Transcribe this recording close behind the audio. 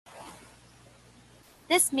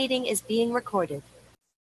This meeting is being recorded.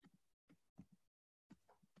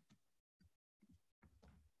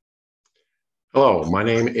 Hello, my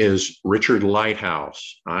name is Richard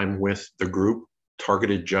Lighthouse. I'm with the group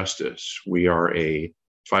Targeted Justice. We are a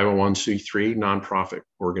 501c3 nonprofit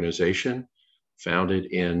organization founded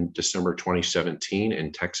in December 2017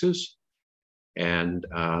 in Texas. And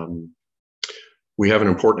we have an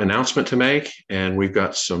important announcement to make, and we've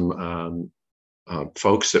got some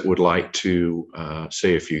folks that would like to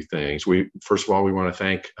say a few things. First of all, we want to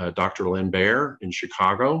thank Dr. Lynn Baer in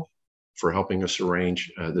Chicago for helping us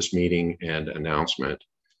arrange this meeting and announcement.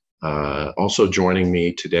 Also joining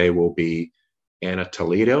me today will be Anna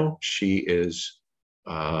Toledo. She is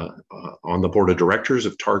on the board of directors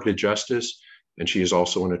of Targeted Justice, and she is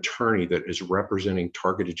also an attorney that is representing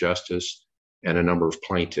Targeted Justice and a number of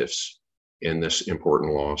plaintiffs in this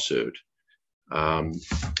important lawsuit.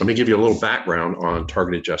 Let me give you a little background on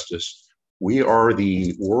Targeted Justice. We are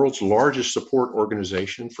the world's largest support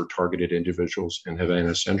organization for targeted individuals in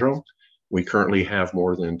Havana syndrome. We currently have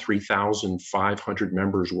more than 3,500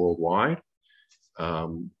 members worldwide.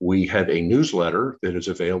 We have a newsletter that is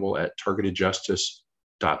available at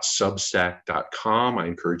targetedjustice.substack.com. I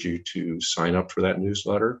encourage you to sign up for that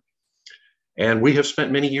newsletter. And we have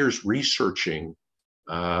spent many years researching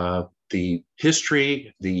the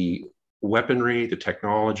history, the weaponry, the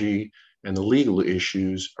technology, and the legal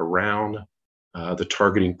issues around the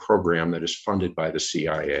targeting program that is funded by the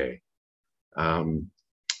CIA.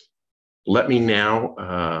 Let me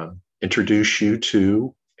now introduce you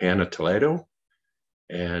to Anna Toledo,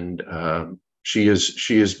 and she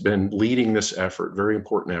has been leading this effort, very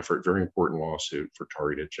important lawsuit for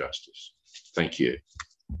Targeted Justice. Thank you.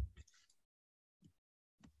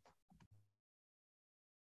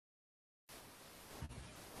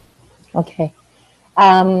 Okay.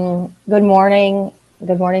 Good morning.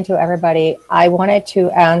 Good morning to everybody. I wanted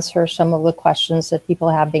to answer some of the questions that people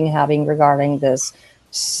have been having regarding this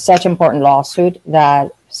such important lawsuit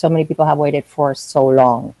that so many people have waited for so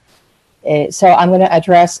long. So I'm going to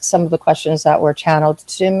address some of the questions that were channeled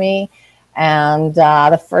to me. And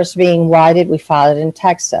the first being, why did we file it in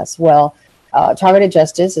Texas? Well, Targeted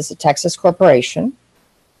Justice is a Texas corporation,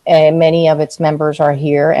 and many of its members are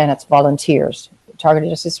here, and it's volunteers. Targeted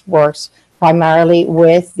Justice works primarily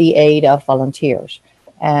with the aid of volunteers,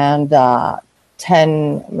 and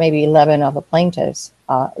 10, maybe 11 of the plaintiffs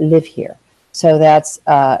live here. So that's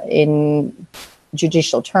in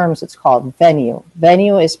judicial terms, it's called venue.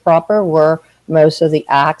 Venue is proper where most of the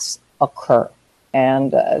acts occur,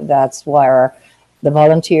 and that's where the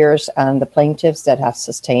volunteers and the plaintiffs that have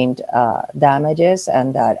sustained damages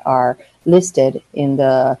and that are listed in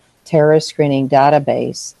the terrorist screening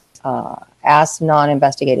database as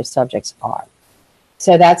non-investigative subjects are.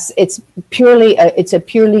 So it's a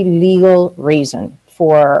purely legal reason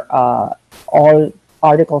for all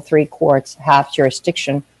Article 3 courts have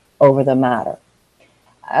jurisdiction over the matter.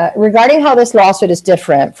 Regarding how this lawsuit is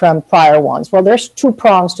different from prior ones, well, there's two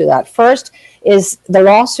prongs to that. First is the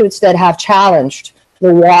lawsuits that have challenged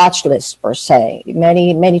the watch list per se.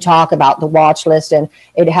 Many talk about the watch list, and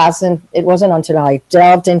it wasn't until I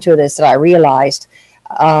delved into this that I realized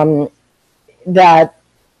that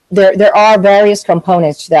there are various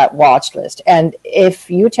components to that watch list. And if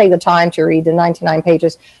you take the time to read the 99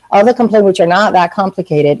 pages of the complaint, which are not that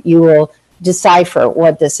complicated, you will decipher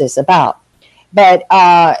what this is about. But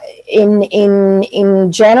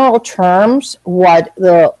in general terms, what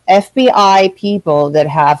the FBI people that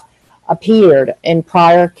have appeared in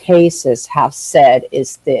prior cases have said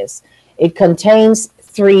is this. It contains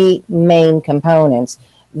three main components: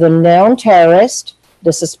 the known terrorist,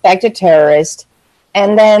 the suspected terrorist,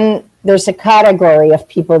 and then there's a category of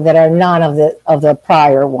people that are none of the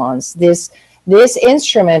prior ones. This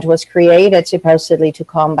instrument was created supposedly to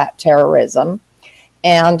combat terrorism,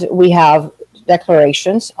 and we have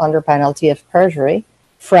declarations under penalty of perjury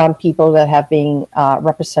from people that have been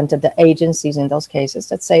represented the agencies in those cases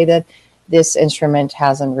that say that this instrument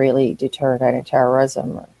hasn't really deterred any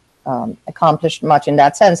terrorism or accomplished much in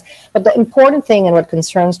that sense. But the important thing and what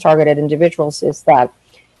concerns targeted individuals is that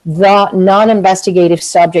the non-investigative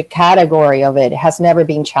subject category of it has never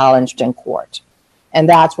been challenged in court. And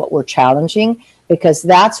that's what we're challenging, because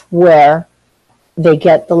that's where they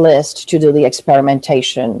get the list to do the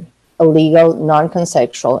experimentation, illegal,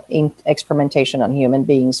 non-consensual experimentation on human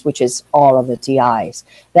beings, which is all of the TIs.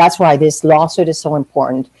 That's why this lawsuit is so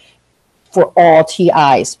important for all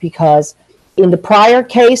TIs, because in the prior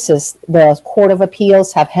cases, the Court of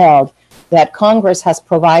Appeals have held that Congress has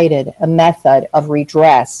provided a method of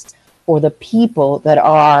redress for the people that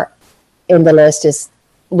are in the list is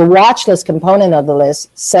the watch list component of the list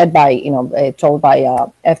said by, told by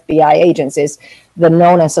FBI agents is the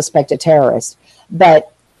known and suspected terrorists.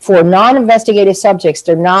 But for non-investigative subjects,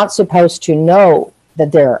 they're not supposed to know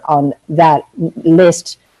that they're on that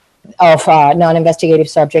list of non-investigative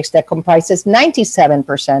subjects that comprises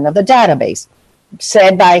 97% of the database.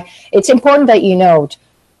 Said by, it's important that you note,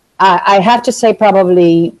 I have to say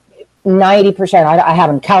probably 90%, I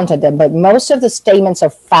haven't counted them, but most of the statements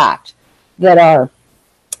of fact that are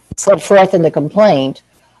set forth in the complaint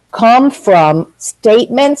come from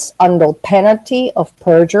statements under penalty of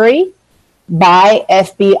perjury by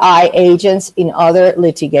FBI agents in other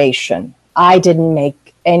litigation. I didn't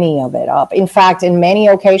make any of it up. In fact, in many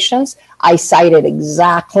occasions, I cited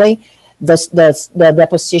exactly the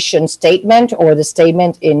deposition statement or the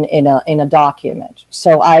statement in a document.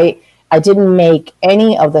 So I didn't make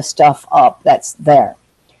any of the stuff up that's there.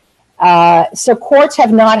 So courts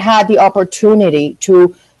have not had the opportunity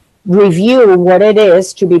to review what it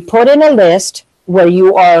is to be put in a list where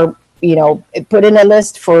you are, put in a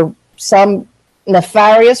list for some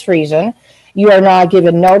nefarious reason. You are not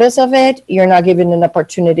given notice of it. You're not given an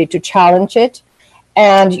opportunity to challenge it,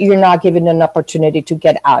 and you're not given an opportunity to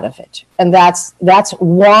get out of it. And that's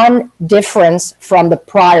one difference from the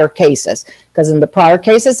prior cases, because in the prior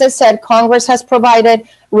cases, it said Congress has provided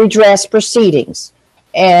redress proceedings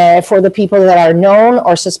for the people that are known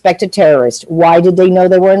or suspected terrorists. Why did they know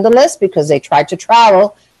they were in the list? Because they tried to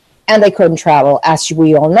travel and they couldn't travel. As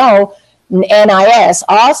we all know, NIS,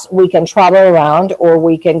 we can travel around, or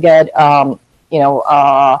we can get,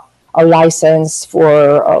 a license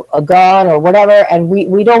for a gun or whatever. And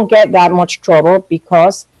we don't get that much trouble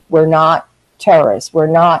because we're not terrorists. We're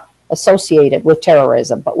not associated with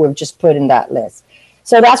terrorism, but we're just put in that list.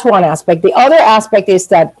 So that's one aspect. The other aspect is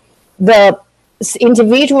that the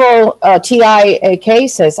individual TI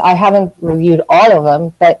cases, I haven't reviewed all of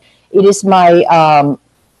them, but it is my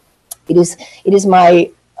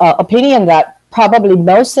opinion that probably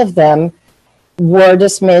most of them were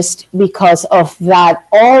dismissed because of that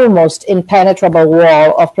almost impenetrable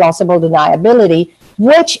wall of plausible deniability,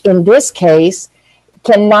 which in this case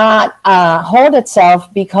cannot hold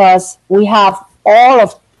itself because we have a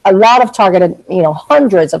lot of targeted,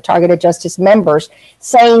 hundreds of targeted justice members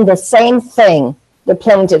saying the same thing the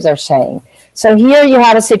plaintiffs are saying. So here you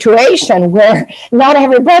have a situation where not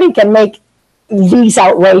everybody can make these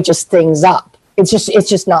outrageous things up. It's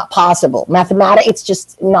just not possible. Mathematics, it's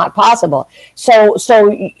just not possible. So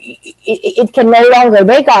it can no longer,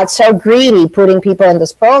 they got so greedy putting people in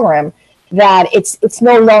this program that it's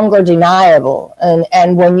no longer deniable.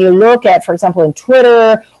 And when you look at, for example, in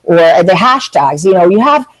Twitter or the hashtags, you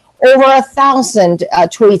have over 1,000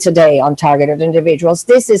 tweets a day on targeted individuals.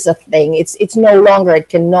 This is a thing. It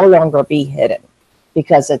can no longer be hidden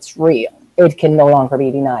because it's real. It can no longer be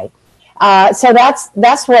denied. So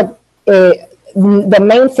that's what the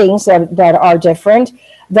main things that are different.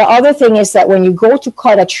 The other thing is that when you go to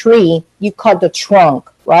cut a tree, you cut the trunk,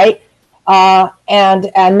 right? And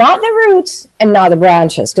not the roots and not the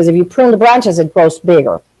branches, because if you prune the branches, it grows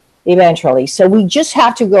bigger eventually. So we just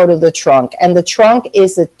have to go to the trunk, and the trunk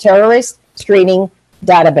is the terrorist screening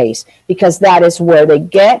database, because that is where they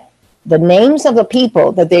get the names of the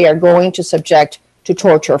people that they are going to subject to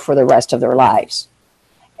torture for the rest of their lives.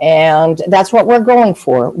 And that's what we're going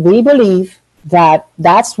for. We believe that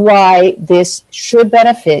that's why this should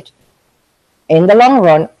benefit in the long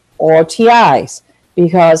run all TIs,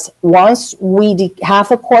 because once we have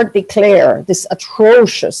the court declare this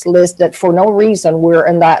atrocious list that for no reason we're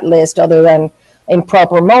in that list other than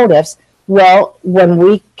improper motives, well, when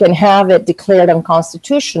we can have it declared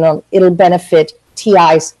unconstitutional, it'll benefit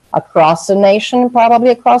TIs across the nation,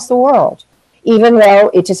 probably across the world, even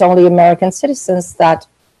though it is only American citizens that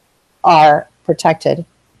are protected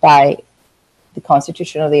by the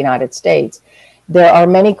Constitution of the United States. There are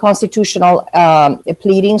many constitutional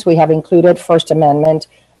pleadings. We have included First Amendment.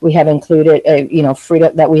 We have included,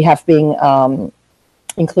 freedom that we have been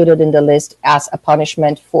included in the list as a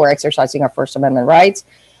punishment for exercising our First Amendment rights.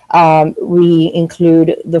 We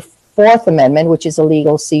include the Fourth Amendment, which is a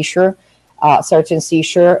legal seizure, search and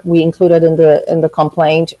seizure. We included in the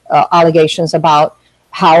complaint allegations about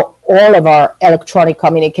how all of our electronic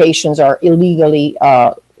communications are illegally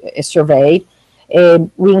surveyed.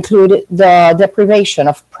 We include the deprivation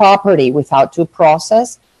of property without due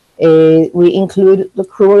process. We include the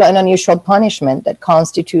cruel and unusual punishment that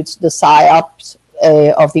constitutes the psyops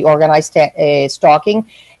of the organized stalking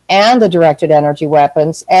and the directed energy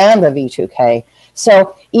weapons and the V2K.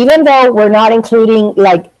 So even though we're not including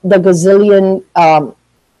like the gazillion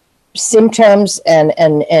symptoms and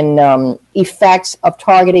effects of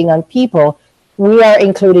targeting on people, we are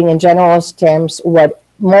including in general terms what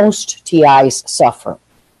most TIs suffer.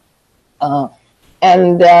 So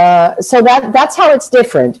that's how it's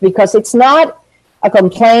different, because it's not a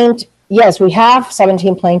complaint. Yes, we have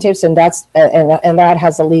 17 plaintiffs, and that's and that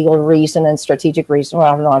has a legal reason and strategic reason.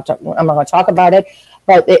 Well, I'm not going to talk about it,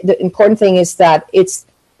 but the important thing is that it's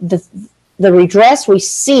the redress we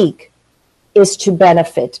seek is to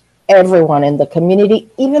benefit everyone in the community,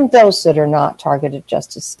 even those that are not targeted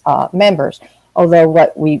justice members. Although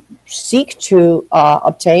what we seek to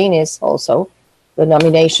obtain is also the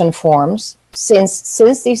nomination forms. Since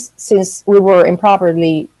we were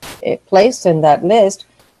improperly placed in that list,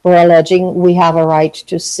 we're alleging we have a right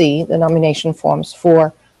to see the nomination forms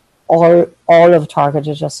for all of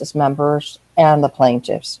targeted justice members and the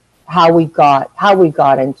plaintiffs. How we got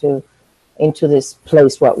into this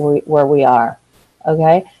place where we are.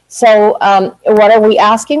 Okay, so what are we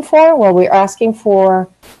asking for? Well, we're asking for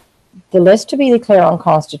the list to be declared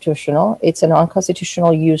unconstitutional. It's an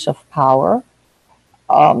unconstitutional use of power.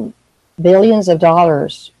 Billions of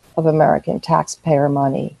dollars of American taxpayer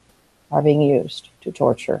money are being used to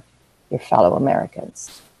torture your fellow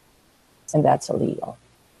Americans, and that's illegal.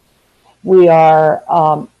 We are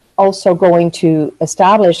also going to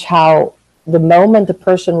establish how the moment the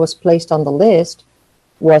person was placed on the list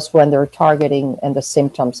was when their targeting and the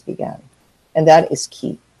symptoms began. And that is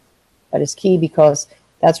key. That is key because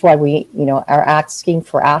that's why we are asking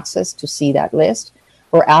for access to see that list.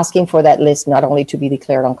 We're asking for that list not only to be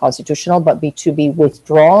declared unconstitutional, but to be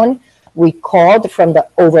withdrawn. We called from the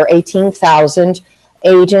over 18,000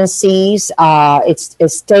 agencies, it's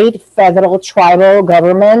state, federal, tribal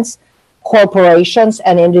governments, corporations,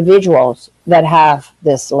 and individuals that have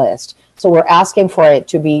this list. So we're asking for it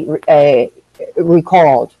to be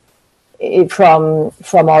recalled from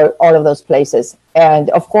all of those places.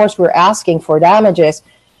 And of course, we're asking for damages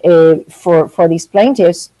for these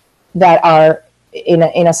plaintiffs that are,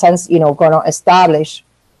 in a sense, going to establish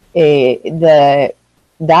the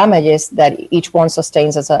damages that each one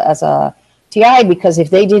sustains as a TI, because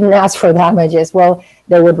if they didn't ask for damages, well,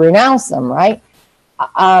 they would renounce them, right?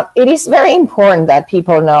 It is very important that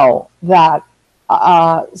people know that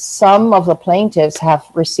some of the plaintiffs have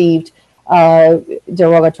received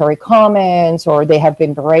derogatory comments, or they have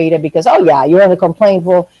been berated because, oh yeah, you're in the complaint.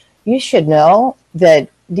 Well, you should know that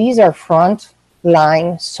these are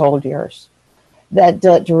front-line soldiers, that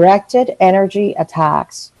the directed energy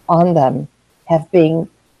attacks on them have been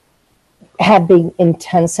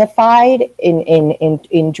intensified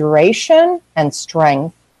in duration and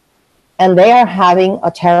strength, and they are having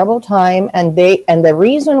a terrible time. And the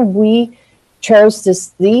reason we chose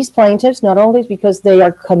these plaintiffs, not only because they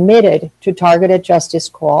are committed to targeted justice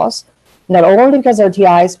cause, not only because they're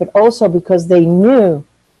TIs, but also because they knew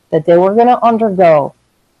that they were going to undergo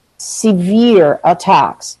severe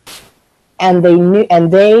attacks, and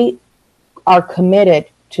they are committed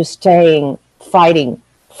to fighting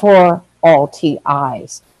for all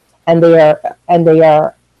TIs, and they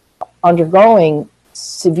are undergoing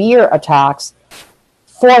severe attacks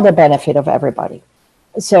for the benefit of everybody.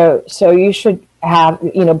 So you should have,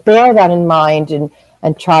 bear that in mind and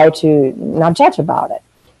try to not judge about it.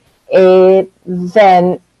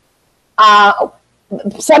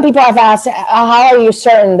 Some people have asked, how are you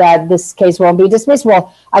certain that this case won't be dismissed?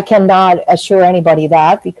 Well, I cannot assure anybody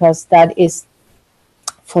that, because that is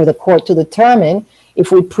for the court to determine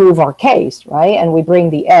if we prove our case, right? And we bring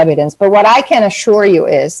the evidence. But what I can assure you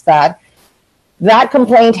is that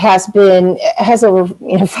complaint has over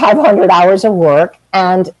 500 hours of work,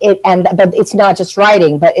 but it's not just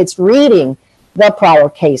writing, but it's reading the prior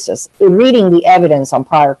cases, reading the evidence on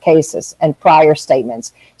prior cases and prior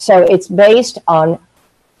statements. So it's based on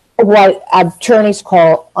what attorneys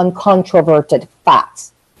call uncontroverted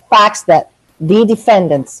facts that the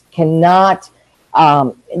defendants cannot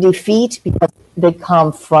defeat because they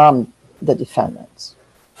come from the defendants,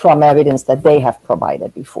 from evidence that they have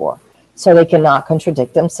provided before. So they cannot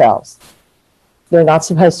contradict themselves. They're not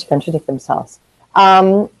supposed to contradict themselves.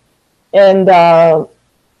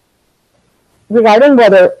 Regarding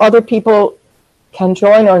whether other people can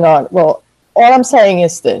join or not, well, all I'm saying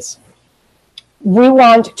is this. We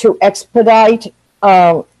want to expedite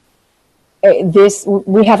this.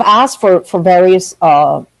 We have asked for various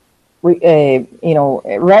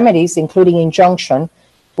remedies, including injunction,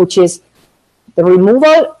 which is the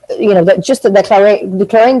removal, just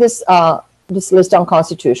declaring this list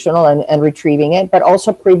unconstitutional and retrieving it, but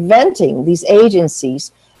also preventing these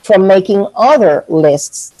agencies from making other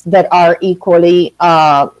lists that are equally,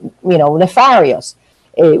 nefarious.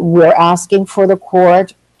 We're asking for the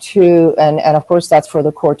court to, and of course that's for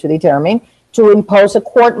the court to determine, to impose a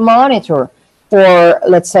court monitor for,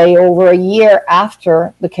 let's say, over a year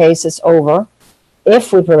after the case is over,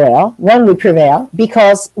 if we prevail, when we prevail,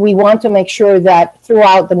 because we want to make sure that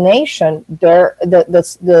throughout the nation,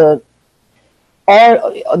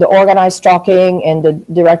 all the organized stalking and the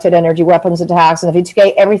directed energy weapons attacks and the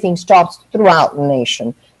VTK, everything stops throughout the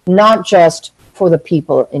nation, not just for the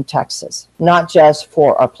people in Texas, not just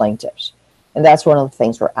for our plaintiffs. And that's one of the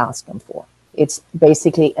things we're asking for. It's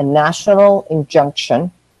basically a national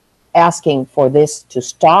injunction asking for this to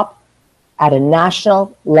stop at a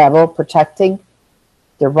national level, protecting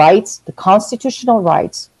the rights, the constitutional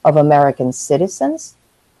rights of American citizens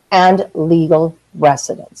and legal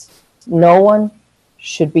residents. No one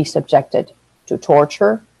should be subjected to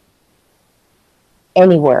torture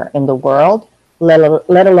anywhere in the world, let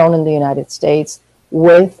alone in the United States,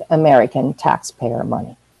 with American taxpayer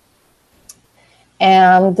money.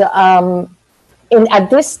 And at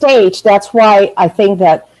this stage, that's why I think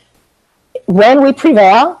that when we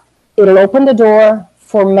prevail, it'll open the door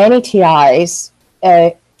for many TIs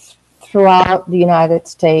throughout the United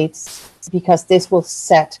States, because this will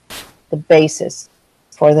set the basis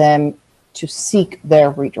for them to seek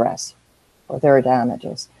their redress or their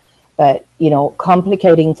damages. But, you know,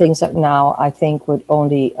 complicating things up now, I think would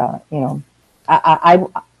only, you know,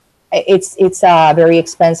 it's a very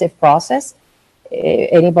expensive process.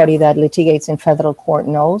 Anybody that litigates in federal court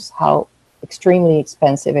knows how extremely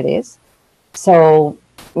expensive it is. So,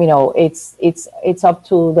 you know, it's up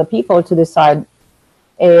to the people to decide.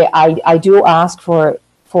 I do ask for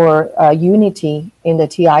unity in the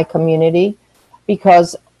TI community,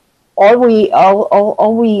 because all we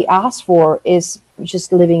ask for is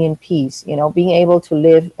just living in peace, you know, being able to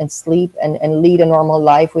live and sleep and lead a normal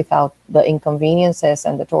life without the inconveniences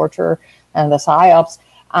and the torture and the psyops.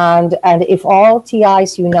 And if all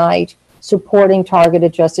TIs unite supporting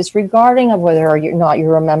targeted justice, regarding of whether or not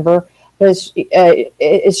you're a member, it's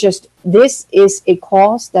just, this is a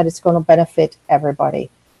cause that is going to benefit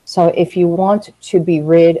everybody. So if you want to be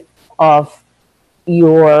rid of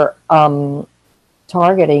your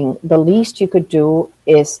targeting, the least you could do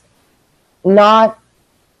is not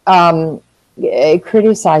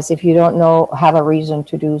criticize if you don't have a reason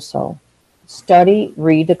to do so. Study,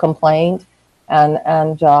 read the complaint,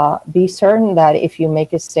 and be certain that if you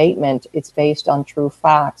make a statement, it's based on true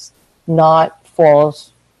facts, not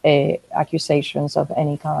false accusations of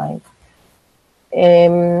any kind.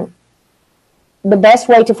 The best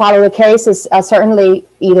way to follow the case is certainly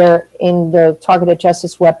either in the Targeted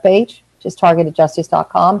Justice webpage, just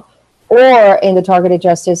targetedjustice.com, or in the Targeted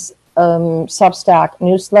Justice Substack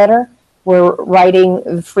newsletter. We're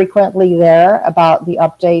writing frequently there about the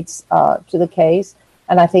updates to the case,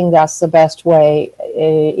 and I think that's the best way.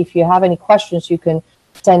 If you have any questions, you can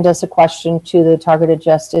send us a question to the Targeted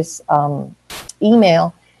Justice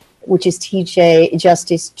email, which is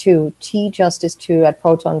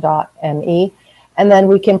tjustice2 and then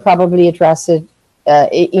we can probably address it.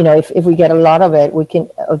 You know, if we get a lot of it, we can,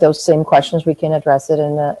 of those same questions, we can address it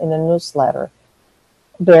in a newsletter.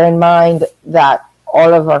 Bear in mind that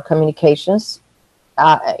all of our communications,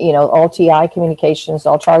 you know, all TI communications,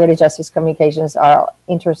 all targeted justice communications are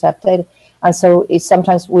intercepted, and so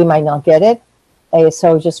sometimes we might not get it.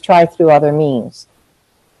 So just try through other means.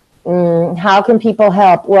 How can people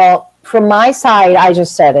help? Well, from my side, I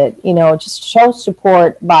just said it. You know, just show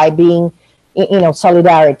support by being, you know,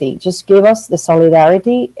 solidarity. Just give us the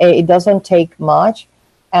solidarity. It doesn't take much,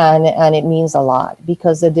 and it means a lot,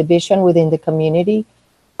 because the division within the community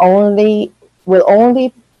will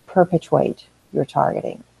only perpetuate your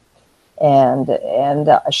targeting. And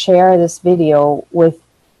share this video with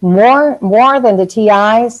more than the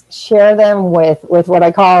TIs. Share them with what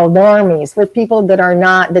I call normies, with people that have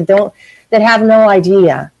no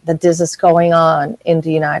idea that this is going on in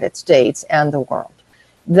the United States and the world.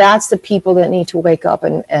 That's the people that need to wake up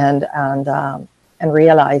and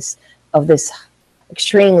realize of this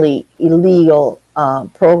extremely illegal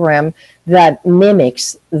program that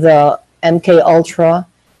mimics the MK Ultra.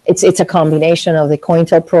 It's a combination of the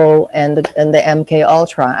COINTELPRO and the MK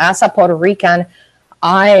Ultra. As a Puerto Rican,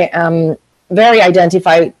 I am very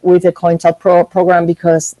identified with the COINTELPRO program,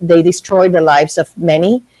 because they destroyed the lives of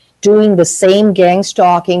many, doing the same gang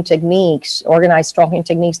stalking techniques, organized stalking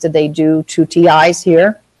techniques that they do to TIs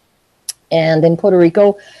here. And in Puerto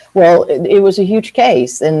Rico, well, it was a huge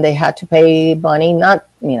case, and they had to pay money, not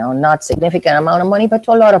significant amount of money, but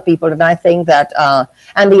to a lot of people. And I think that,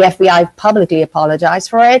 and the FBI publicly apologized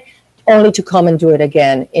for it, only to come and do it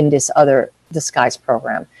again in this other disguise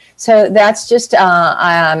program. So that's just,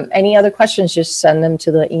 any other questions, just send them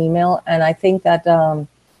to the email. And I think that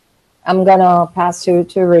I'm gonna pass to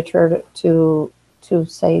Richard to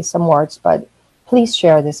say some words, but please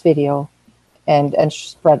share this video and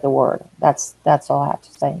spread the word. That's all I have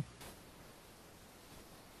to say.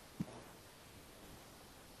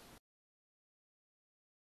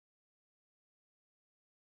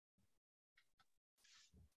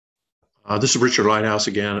 This is Richard Lighthouse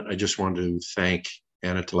again. I just wanted to thank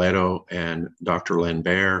Anna Toledo and Dr. Len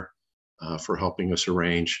Baer for helping us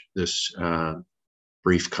arrange this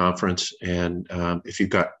brief conference. And if you've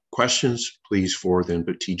got questions, please forward them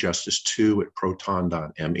to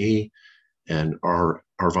tjustice2@proton.me, and our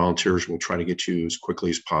volunteers will try to get you as quickly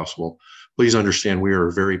as possible. Please understand we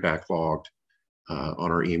are very backlogged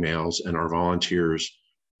on our emails, and our volunteers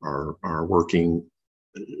are working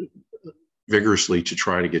vigorously to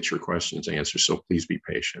try to get your questions answered, so please be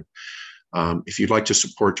patient. If you'd like to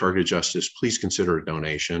support Targeted Justice, please consider a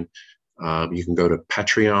donation. You can go to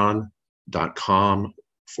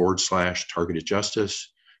patreon.com/Targeted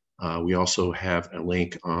Justice. We also have a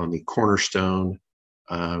link on the Cornerstone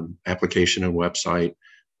application and website,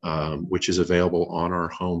 which is available on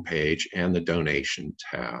our homepage, and the donation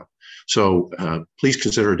tab. So please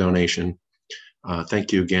consider a donation.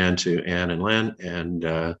 Thank you again to Ann and Len, and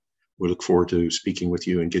we look forward to speaking with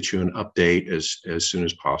you and get you an update as soon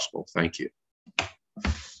as possible. Thank you.